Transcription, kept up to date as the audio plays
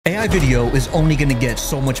AI video is only going to get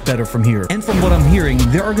so much better from here. And from what I'm hearing,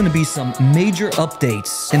 there are going to be some major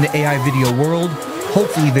updates in the AI video world,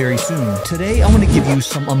 hopefully very soon. Today, I want to give you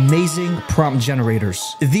some amazing prompt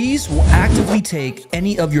generators. These will actively take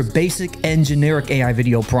any of your basic and generic AI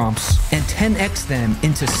video prompts and 10x them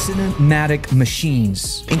into cinematic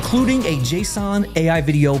machines, including a JSON AI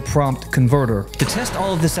video prompt converter. To test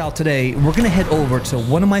all of this out today, we're going to head over to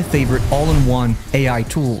one of my favorite all-in-one AI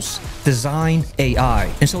tools, Dzine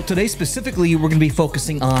AI. And so today specifically, we're going to be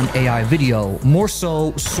focusing on AI video, more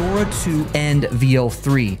so Sora 2 and Veo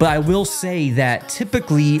 3. But I will say that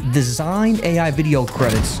typically Dzine AI video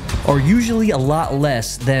credits are usually a lot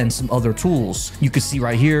less than some other tools. You can see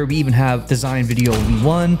right here, we even have Dzine Video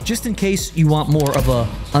V1, just in case you want more of a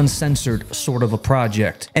uncensored sort of a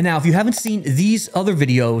project. And now, if you haven't seen these other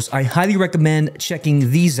videos, I highly recommend checking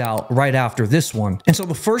these out right after this one. And so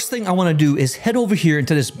the first thing I want to do is head over here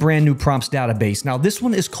into this brand new prompts database. Now, this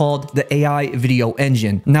one is called the AI Video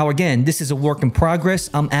Engine. Now, again, this is a work in progress.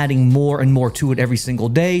 I'm adding more and more to it every single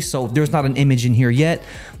day. So if there's not an image in here yet,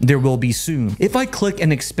 there will be soon. If I click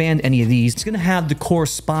and expand any of these, it's going to have the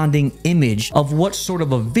corresponding image of what sort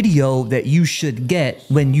of a video that you should get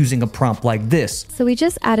when using a prompt like this. So we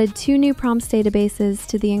just added 2 new prompts databases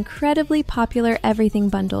to the incredibly popular Everything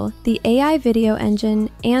bundle, the AI Video Engine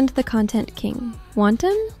and the Content King. Want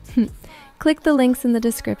them? Click the links in the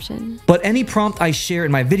description. But any prompt I share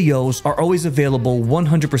in my videos are always available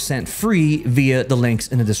 100% free via the links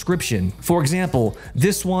in the description. For example,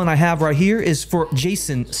 this one I have right here is for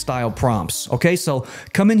JSON style prompts. Okay, so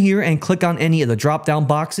come in here and click on any of the drop down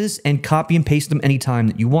boxes and copy and paste them anytime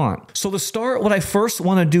that you want. So to start, what I first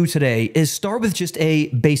want to do today is start with just a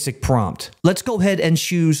basic prompt. Let's go ahead and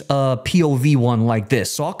choose a POV one like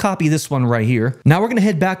this. So I'll copy this one right here. Now we're going to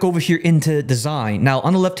head back over here into Dzine. Now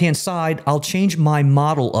on the left hand side, I'll change my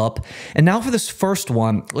model up. And now for this first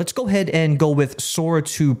one, let's go ahead and go with Sora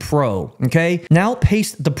 2 Pro. Okay, now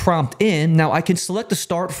paste the prompt in. Now I can select the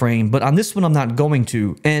start frame, but on this one, I'm not going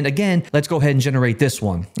to. And again, let's go ahead and generate this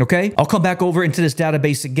one. Okay, I'll come back over into this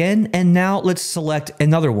database again. And now let's select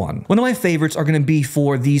another one. One of my favorites are going to be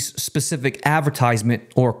for these specific advertisement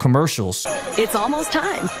or commercials. It's almost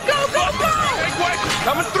time. Go, go, go!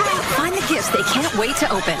 Coming through! Find the gifts they can't wait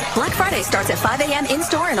to open. Black Friday starts at 5 a.m.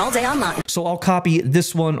 in-store and all day online. So I'll copy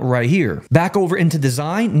this one right here. Back over into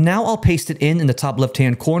Dzine. Now I'll paste it in the top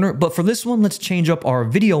left-hand corner. But for this one, let's change up our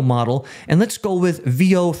video model and let's go with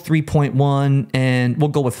Veo 3.1 and we'll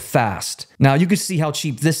go with fast. Now you can see how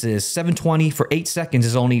cheap this is. 720 for 8 seconds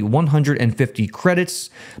is only 150 credits,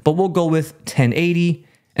 but we'll go with 1080.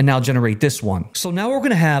 And now generate this one. So now we're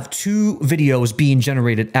going to have 2 videos being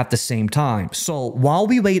generated at the same time. So while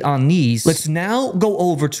we wait on these, let's now go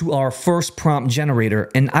over to our first prompt generator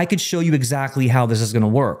and I could show you exactly how this is going to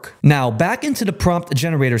work. Now back into the prompt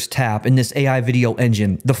generators tab in this AI video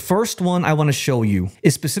engine, the first one I want to show you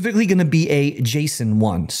is specifically going to be a JSON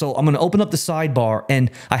one. So I'm going to open up the sidebar and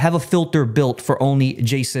I have a filter built for only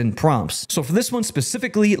JSON prompts. So for this one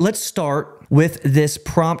specifically, let's start with this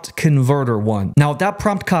prompt converter one. Now with that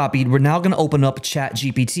prompt copied, we're now going to open up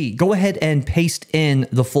ChatGPT. Go ahead and paste in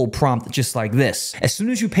the full prompt just like this. As soon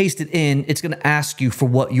as you paste it in, it's going to ask you for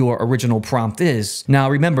what your original prompt is. Now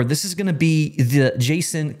remember, this is going to be the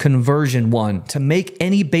JSON conversion one to make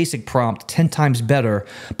any basic prompt 10 times better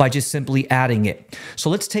by just simply adding it. So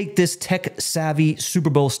let's take this tech-savvy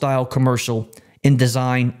Superbowl style commercial in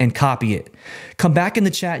Dzine and copy it. Come back in the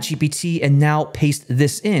ChatGPT and now paste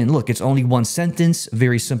this in. Look, it's only 1 sentence,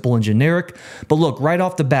 very simple and generic. But look, right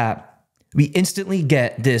off the bat, we instantly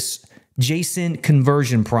get this JSON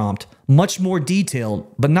conversion prompt, much more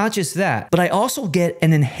detailed, but not just that, but I also get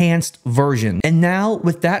an enhanced version. And now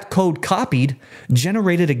with that code copied,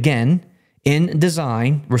 generated again in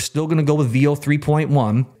Dzine, we're still going to go with Veo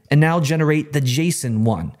 3.1. and now generate the JSON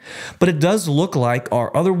one. But it does look like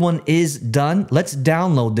our other one is done. Let's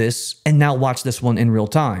download this and now watch this one in real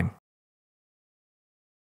time.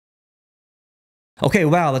 Okay,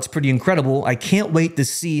 wow, that's pretty incredible. I can't wait to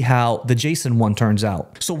see how the JSON one turns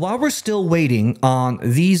out. So while we're still waiting on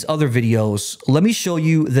these other videos, let me show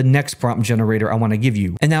you the next prompt generator I want to give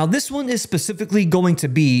you. And now this one is specifically going to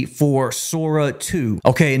be for Sora 2.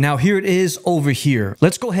 Okay, now here it is over here.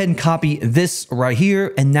 Let's go ahead and copy this right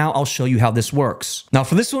here, and now I'll show you how this works. Now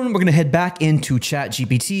for this one, we're going to head back into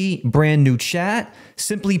ChatGPT, brand new chat.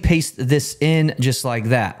 Simply paste this in just like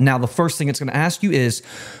that. Now the first thing it's going to ask you is,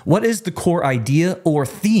 what is the core idea or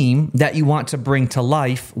theme that you want to bring to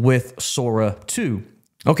life with Sora 2?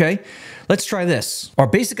 Okay, let's try this. Our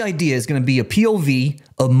basic idea is going to be a POV,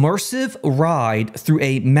 immersive ride through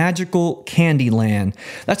a magical candy land.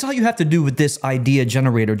 That's all you have to do with this idea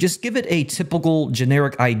generator. Just give it a typical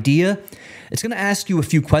generic idea. It's going to ask you a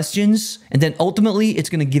few questions, and then ultimately it's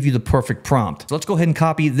going to give you the perfect prompt. So let's go ahead and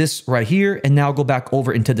copy this right here, and now go back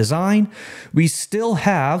over into design. We still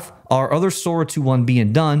have our other Sora 2.1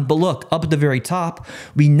 being done, but look, up at the very top,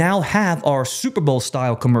 we now have our Super Bowl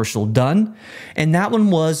style commercial done, and that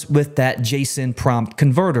one was with that JSON prompt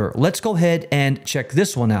converter. Let's go ahead and check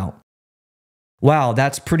this one out. Wow,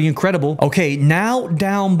 that's pretty incredible. Okay, now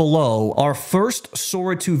down below, our first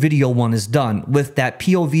Sora 2 video one is done with that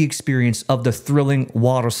POV experience of the thrilling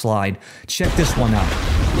water slide. Check this one out.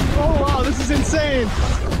 Oh wow, this is insane.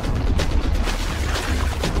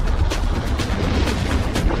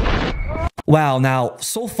 Wow, now,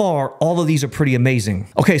 so far, all of these are pretty amazing.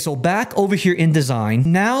 Okay, so back over here in design,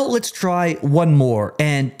 now let's try one more,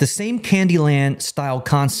 and the same Candyland style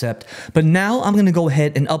concept, but now I'm gonna go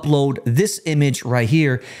ahead and upload this image right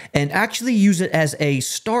here and actually use it as a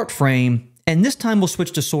start frame, and this time we'll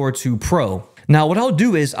switch to Sora 2 Pro. Now, what I'll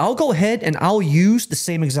do is I'll go ahead and I'll use the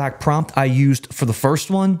same exact prompt I used for the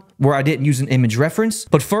first one, where I didn't use an image reference.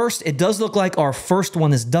 But first, it does look like our first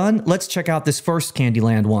one is done. Let's check out this first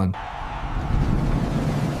Candyland one.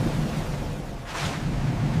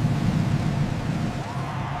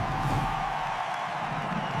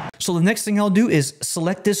 So the next thing I'll do is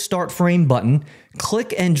select this start frame button,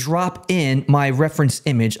 click and drop in my reference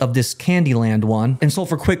image of this Candyland one. And so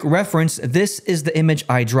for quick reference, this is the image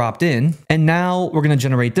I dropped in. And now we're going to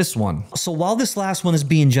generate this one. So while this last one is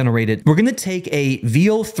being generated, we're going to take a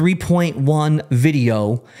Veo 3.1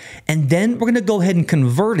 video, and then we're going to go ahead and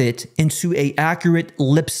convert it into a accurate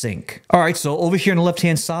lip sync. All right, so over here on the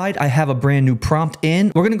left-hand side, I have a brand new prompt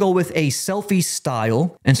in. We're going to go with a selfie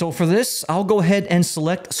style. And so for this, I'll go ahead and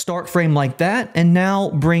select start frame like that. And now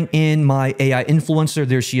bring in my AI influencer.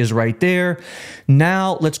 There she is right there.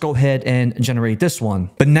 Now let's go ahead and generate this one.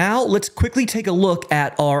 But now let's quickly take a look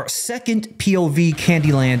at our second POV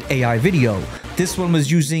Candyland AI video. This one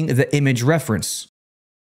was using the image reference.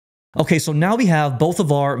 Okay, so now we have both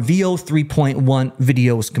of our Veo 3.1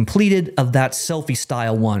 videos completed of that selfie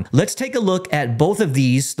style one. Let's take a look at both of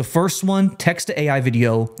these. The first one, text to AI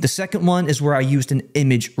video. The second one is where I used an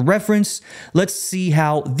image reference. Let's see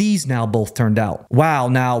how these now both turned out. Wow,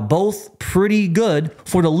 now both pretty good.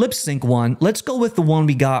 For the lip sync one, let's go with the one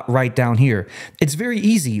we got right down here. It's very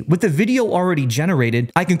easy. With the video already generated,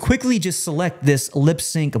 I can quickly just select this lip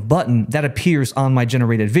sync button that appears on my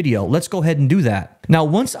generated video. Let's go ahead and do that. Now,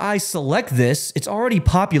 once I select this, it's already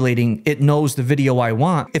populating. It knows the video I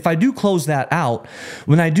want. If I do close that out,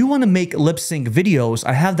 when I do want to make lip sync videos,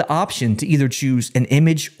 I have the option to either choose an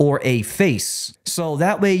image or a face. So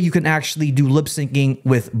that way you can actually do lip syncing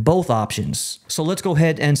with both options. So let's go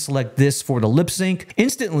ahead and select this for the lip sync.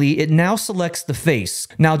 Instantly, it now selects the face.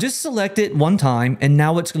 Now just select it one time, and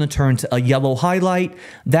now it's going to turn to a yellow highlight.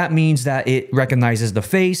 That means that it recognizes the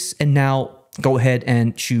face, and now go ahead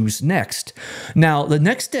and choose next. Now, the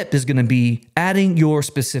next step is going to be adding your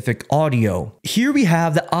specific audio. Here we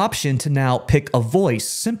have the option to now pick a voice.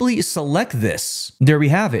 Simply select this. There we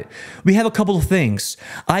have it. We have a couple of things.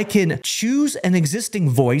 I can choose an existing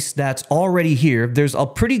voice that's already here. There's a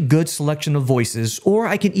pretty good selection of voices, or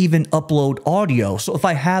I can even upload audio. So if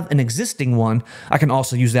I have an existing one, I can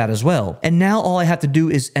also use that as well. And now all I have to do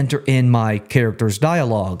is enter in my character's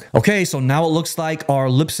dialogue. Okay, so now it looks like our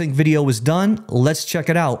lip sync video is done. Let's check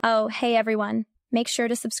it out. Oh, hey everyone. Make sure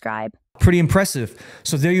to subscribe. Pretty impressive.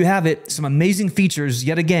 So there you have it. Some amazing features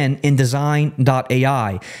yet again in Dzine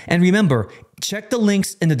AI. And remember, check the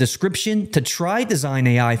links in the description to try Dzine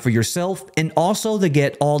AI for yourself, and also to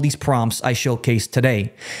get all these prompts I showcased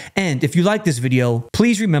today. And if you like this video,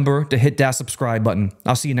 please remember to hit that subscribe button.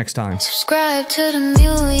 I'll see you next time. Subscribe to the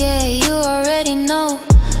mule, yeah, you already know.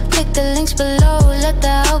 Click the links below, let the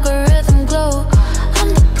algorithm glow.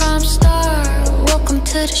 I'm the prompt star, welcome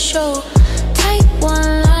to the show. Type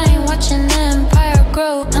one line, watching the empire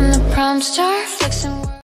grow. I'm the prompt star, flex